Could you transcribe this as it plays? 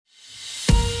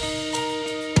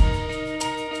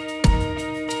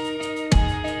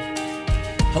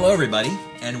Hello, everybody,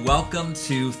 and welcome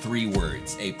to Three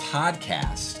Words, a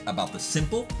podcast about the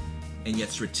simple and yet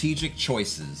strategic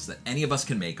choices that any of us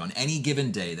can make on any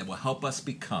given day that will help us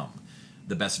become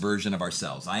the best version of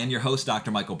ourselves. I am your host,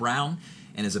 Dr. Michael Brown,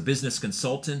 and as a business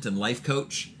consultant and life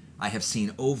coach, I have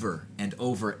seen over and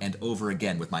over and over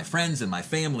again with my friends and my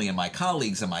family and my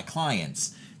colleagues and my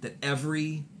clients that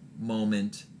every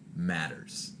moment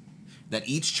matters, that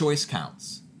each choice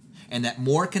counts, and that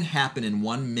more can happen in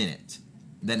 1 minute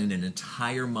than in an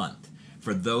entire month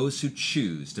for those who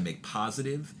choose to make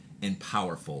positive and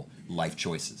powerful life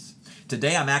choices.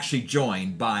 Today, I'm actually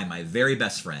joined by my very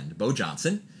best friend, Bo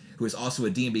Johnson, who is also a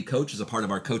D&B coach as a part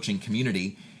of our coaching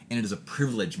community. And it is a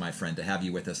privilege, my friend, to have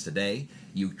you with us today.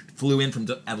 You flew in from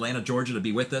Atlanta, Georgia to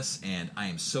be with us, and I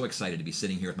am so excited to be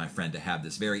sitting here with my friend to have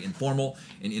this very informal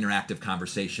and interactive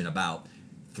conversation about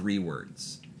three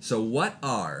words. So what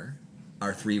are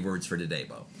our three words for today,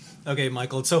 Bo? Okay,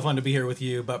 Michael, it's so fun to be here with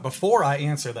you. But before I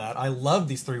answer that, I love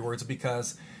these three words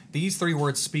because these three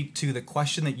words speak to the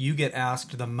question that you get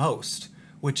asked the most,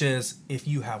 which is, if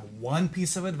you have one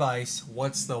piece of advice,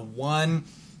 what's the one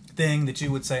thing that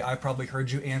you would say? I probably heard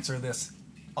you answer this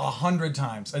 100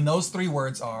 times. And those three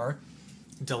words are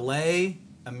delay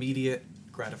immediate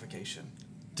gratification.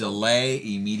 Delay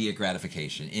immediate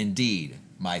gratification. Indeed,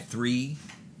 my three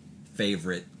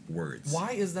favorite words.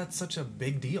 Why is that such a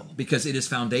big deal? Because it is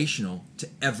foundational to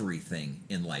everything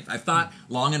in life. I've thought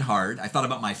long and hard. I thought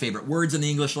about my favorite words in the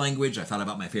English language. I thought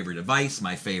about my favorite advice,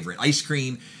 my favorite ice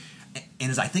cream.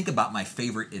 And as I think about my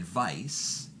favorite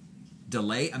advice,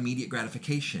 delay immediate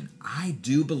gratification, I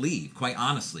do believe, quite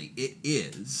honestly, it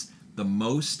is the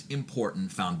most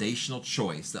important foundational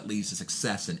choice that leads to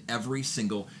success in every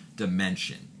single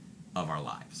dimension of our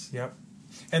lives. Yep.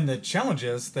 And the challenge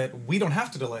is that we don't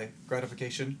have to delay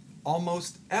gratification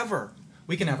almost ever.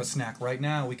 We can have a snack right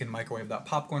now. We can microwave that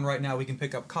popcorn right now. We can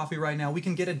pick up coffee right now. We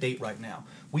can get a date right now.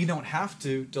 We don't have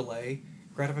to delay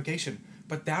gratification.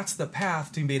 But that's the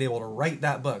path to being able to write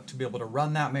that book, to be able to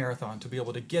run that marathon, to be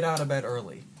able to get out of bed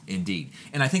early. Indeed.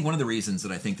 And I think one of the reasons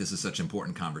that I think this is such an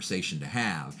important conversation to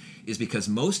have is because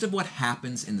most of what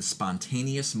happens in the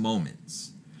spontaneous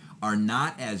moments are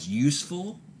not as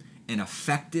useful and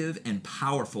effective and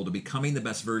powerful to becoming the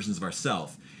best versions of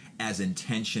ourselves as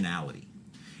intentionality.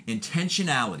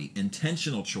 Intentionality,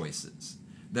 intentional choices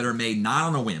that are made not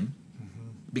on a whim,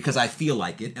 because I feel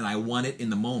like it and I want it in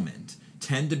the moment,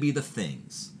 tend to be the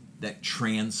things that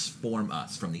transform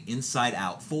us from the inside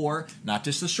out for not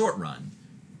just the short run,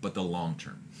 but the long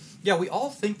term. Yeah, we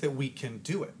all think that we can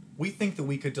do it. We think that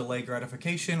we could delay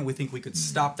gratification. We think we could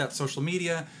stop that social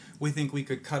media. We think we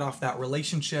could cut off that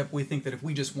relationship. We think that if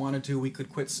we just wanted to, we could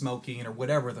quit smoking or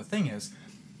whatever the thing is.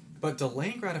 But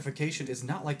delaying gratification is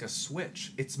not like a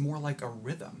switch. It's more like a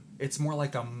rhythm. It's more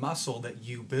like a muscle that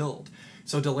you build.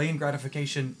 So delaying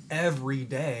gratification every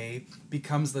day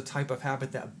becomes the type of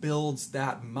habit that builds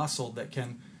that muscle that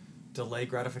can delay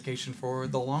gratification for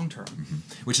the long term.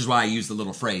 Which is why I use the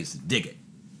little phrase, dig it.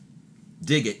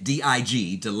 Dig it,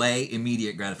 D-I-G, delay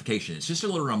immediate gratification. It's just a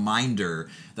little reminder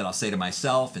that I'll say to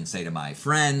myself and say to my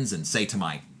friends and say to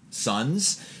my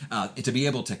sons to be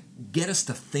able to get us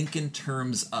to think in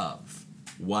terms of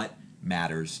what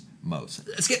matters most.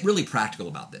 Let's get really practical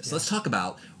about this. Yeah. Let's talk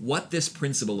about what this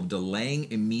principle of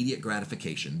delaying immediate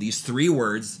gratification, these three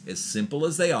words, as simple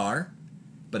as they are,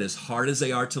 but as hard as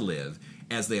they are to live,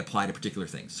 as they apply to particular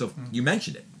things. So you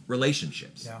mentioned it,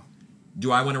 relationships. Yeah.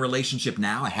 Do I want a relationship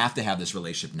now? I have to have this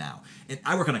relationship now. And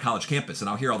I work on a college campus, and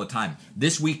I'll hear all the time,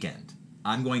 this weekend,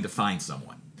 I'm going to find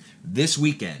someone. This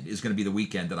weekend is going to be the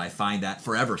weekend that I find that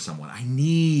forever someone. I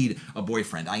need a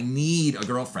boyfriend. I need a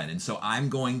girlfriend. And so I'm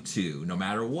going to, no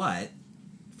matter what,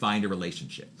 find a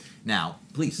relationship. Now,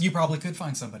 please. You probably could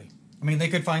find somebody. I mean, they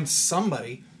could find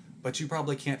somebody, but you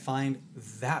probably can't find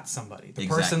that somebody. The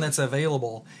person that's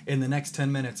available in the next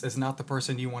 10 minutes is not the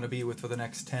person you want to be with for the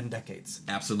next 10 decades.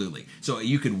 Absolutely. So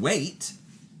you could wait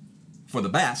for the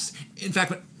best. In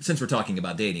fact, since we're talking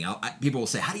about dating, people will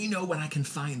say, how do you know when I can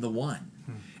find the one?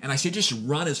 And I say, just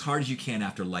run as hard as you can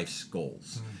after life's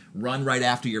goals. Run right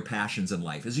after your passions in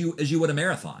life, as you would a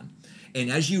marathon.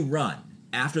 And as you run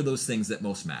after those things that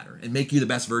most matter and make you the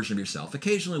best version of yourself,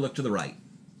 occasionally look to the right.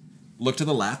 Look to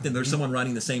the left, and there's someone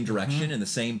running the same direction and the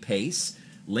same pace.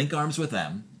 Link arms with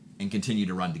them and continue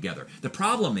to run together. The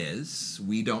problem is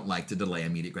we don't like to delay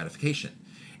immediate gratification.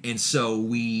 And so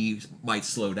we might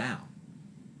slow down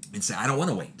and say, I don't want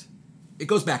to wait. It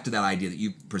goes back to that idea that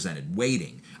you presented,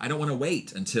 waiting. I don't want to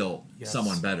wait until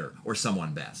someone better or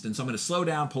someone best. And so I'm going to slow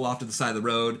down, pull off to the side of the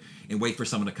road, and wait for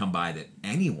someone to come by, that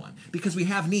anyone. Because we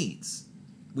have needs.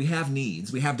 We have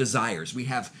needs. We have desires. We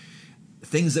have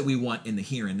things that we want in the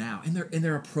here and now, and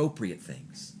they're appropriate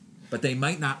things, but they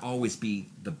might not always be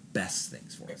the best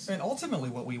things for us. And ultimately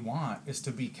what we want is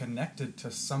to be connected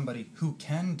to somebody who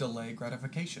can delay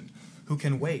gratification, who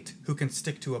can wait, who can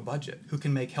stick to a budget, who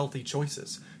can make healthy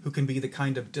choices, who can be the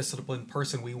kind of disciplined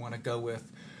person we want to go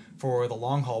with for the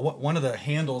long haul. One of the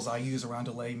handles I use around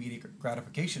delay immediate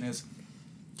gratification is,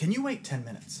 can you wait 10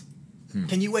 minutes?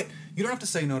 Can you wait? You don't have to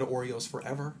say no to Oreos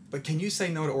forever, but can you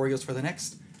say no to Oreos for the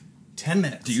next 10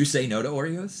 minutes? Do you say no to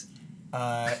Oreos?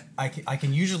 I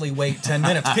can usually wait 10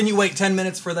 minutes. Can you wait 10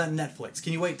 minutes for that Netflix?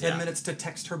 Can you wait 10 minutes to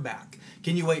text her back?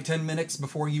 Can you wait 10 minutes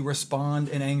before you respond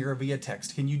in anger via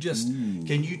text? Can you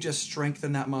just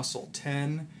strengthen that muscle?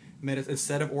 10 minutes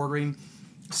instead of ordering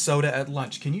soda at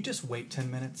lunch. Can you just wait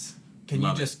 10 minutes? Can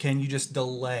you just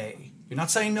delay? You're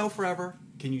not saying no forever.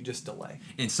 Can you just delay?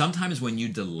 And sometimes when you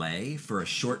delay for a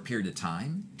short period of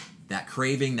time, that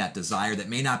craving, that desire that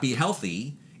may not be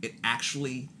healthy, it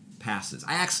actually passes.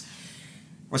 I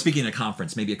was speaking at a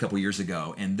conference maybe a couple years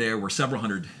ago, and there were several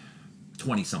hundred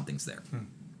 20-somethings there.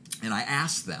 And I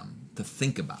asked them to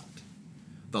think about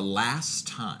the last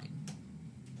time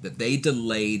that they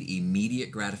delayed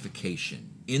immediate gratification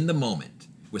in the moment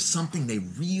with something they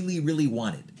really, really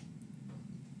wanted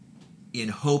in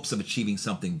hopes of achieving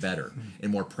something better and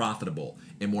more profitable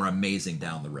and more amazing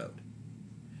down the road.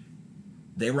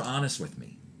 They were honest with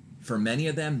me. For many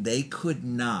of them, they could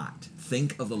not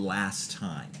think of the last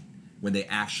time when they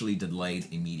actually delayed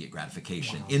immediate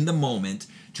gratification in the moment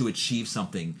to achieve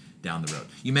something down the road.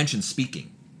 You mentioned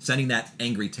speaking, sending that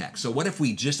angry text. So what if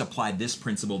we just applied this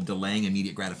principle of delaying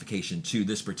immediate gratification to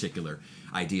this particular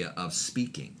idea of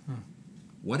speaking?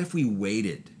 What if we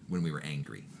waited when we were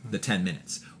angry, the 10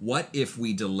 minutes? What if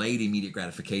we delayed immediate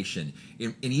gratification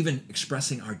in even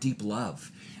expressing our deep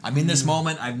love? I'm in this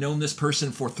moment. I've known this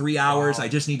person for 3 hours. I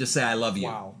just need to say I love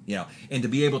you. And to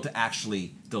be able to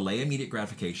actually delay immediate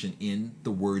gratification in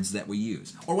the words that we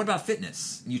use. Or what about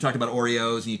fitness? You talked about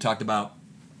Oreos, and you talked about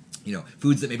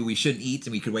foods that maybe we shouldn't eat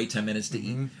and we could wait 10 minutes to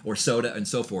eat, or soda and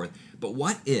so forth. But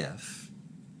what if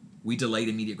we delayed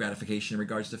immediate gratification in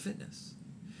regards to fitness?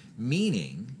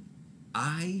 Meaning,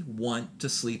 I want to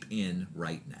sleep in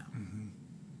right now.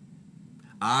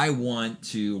 I want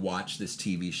to watch this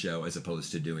TV show as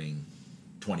opposed to doing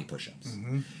 20 push-ups.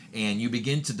 And you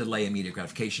begin to delay immediate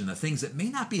gratification, the things that may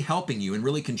not be helping you and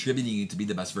really contributing you to be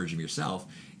the best version of yourself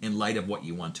in light of what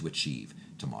you want to achieve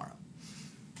tomorrow.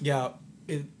 Yeah,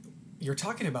 you're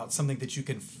talking about something that you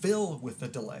can fill with the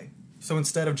delay. So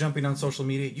instead of jumping on social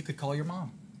media, you could call your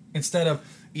mom. Instead of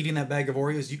eating that bag of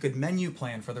Oreos, you could menu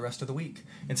plan for the rest of the week.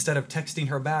 Instead of texting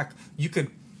her back, you could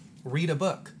read a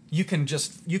book. You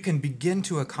can begin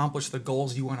to accomplish the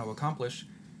goals you want to accomplish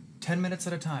 10 minutes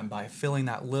at a time by filling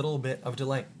that little bit of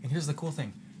delay. And here's the cool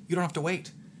thing. You don't have to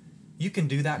wait. You can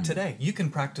do that today. You can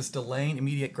practice delaying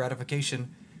immediate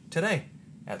gratification today,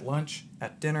 at lunch,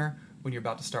 at dinner, when you're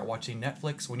about to start watching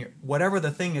Netflix, whatever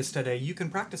the thing is today, you can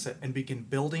practice it and begin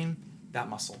building that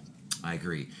muscle. I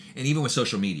agree. And even with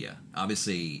social media,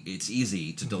 obviously it's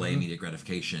easy to delay immediate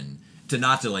gratification, to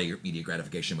not delay your immediate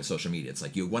gratification with social media. It's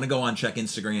like you want to go on, check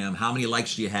Instagram, how many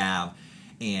likes do you have,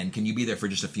 and can you be there for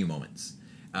just a few moments?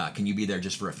 Can you be there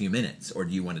just for a few minutes, or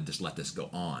do you want to just let this go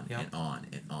on and on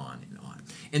and on and on?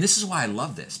 And this is why I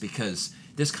love this, because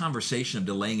this conversation of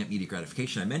delaying immediate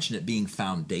gratification, I mentioned it being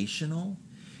foundational.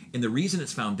 And the reason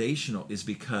it's foundational is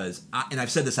because, and I've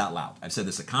said this out loud, I've said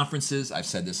this at conferences, I've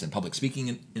said this in public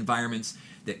speaking environments,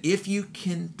 that if you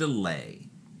can delay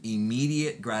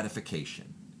immediate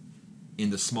gratification in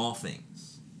the small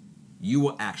things, you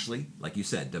will actually, like you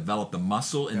said, develop the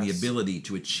muscle and the ability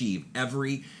to achieve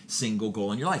every single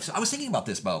goal in your life. So I was thinking about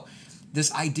this, Bo,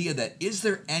 this idea that is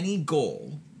there any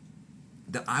goal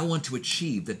that I want to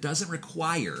achieve that doesn't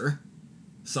require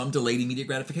some delayed immediate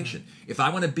gratification? If I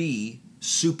want to be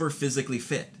super physically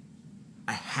fit,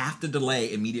 I have to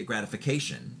delay immediate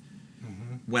gratification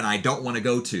when I don't want to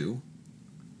go to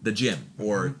the gym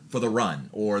or for the run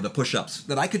or the push-ups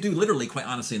that I could do literally, quite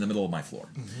honestly, in the middle of my floor.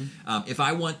 If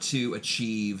I want to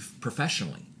achieve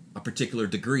professionally a particular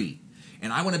degree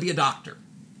and I want to be a doctor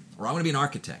or I want to be an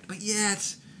architect, but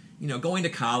yet, going to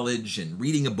college and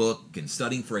reading a book and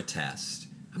studying for a test,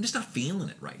 I'm just not feeling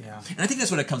it right now. And I think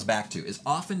that's what it comes back to, is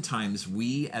oftentimes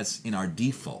we, as in our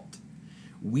default,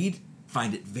 we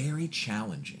find it very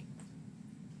challenging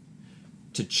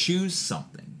to choose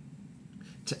something,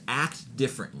 to act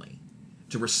differently,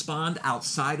 to respond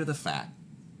outside of the fact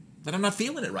that I'm not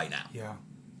feeling it right now.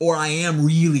 Or I am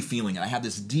really feeling it. I have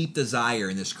this deep desire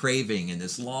and this craving and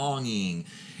this longing.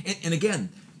 And again,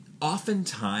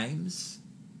 oftentimes,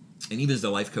 and even as a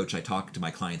life coach, I talk to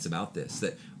my clients about this,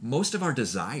 that most of our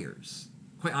desires,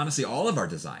 quite honestly, all of our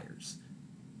desires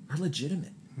are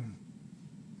legitimate.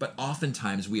 But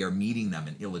oftentimes we are meeting them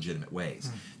in illegitimate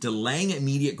ways. Delaying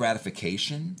immediate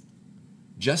gratification,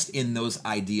 just in those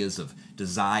ideas of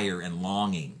desire and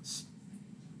longings,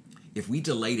 if we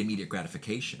delayed immediate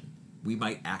gratification, we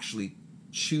might actually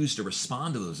choose to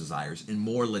respond to those desires in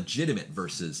more legitimate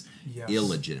versus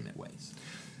illegitimate ways.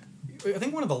 I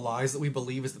think one of the lies that we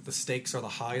believe is that the stakes are the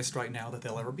highest right now that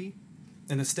they'll ever be,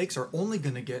 and the stakes are only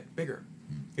going to get bigger.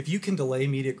 If you can delay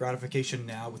immediate gratification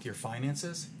now with your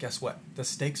finances, guess what? The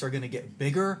stakes are going to get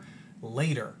bigger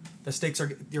later. The stakes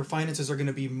are, your finances are going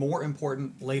to be more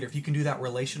important later. If you can do that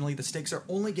relationally, the stakes are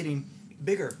only getting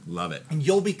bigger. Love it. And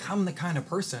you'll become the kind of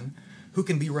person who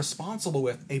can be responsible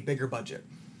with a bigger budget,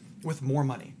 with more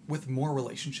money, with more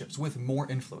relationships, with more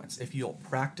influence, if you'll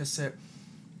practice it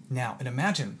now. And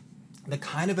imagine the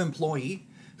kind of employee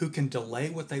who can delay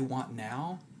what they want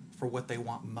now for what they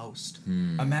want most.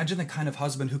 Imagine the kind of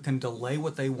husband who can delay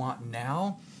what they want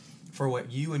now for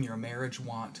what you and your marriage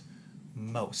want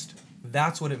most.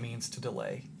 That's what it means to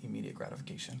delay immediate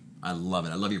gratification. I love it.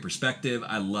 I love your perspective.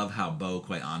 I love how, Bo,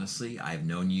 quite honestly, I've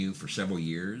known you for several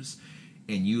years,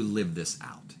 and you live this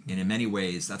out. And in many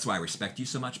ways, that's why I respect you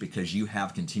so much, because you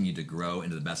have continued to grow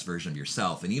into the best version of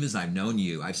yourself. And even as I've known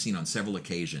you, I've seen on several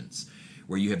occasions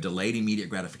where you have delayed immediate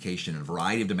gratification in a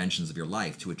variety of dimensions of your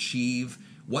life to achieve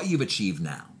what you've achieved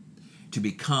now, to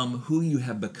become who you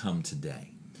have become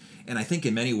today. And I think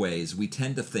in many ways, we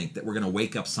tend to think that we're going to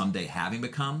wake up someday having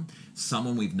become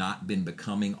someone we've not been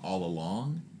becoming all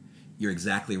along. You're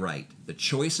exactly right. The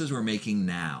choices we're making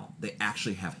now, they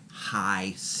actually have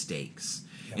high stakes.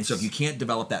 Yes. And so if you can't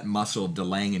develop that muscle of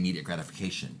delaying immediate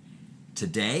gratification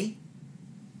today,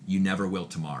 you never will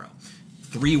tomorrow.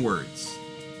 3 words: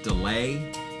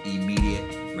 delay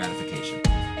immediate gratification.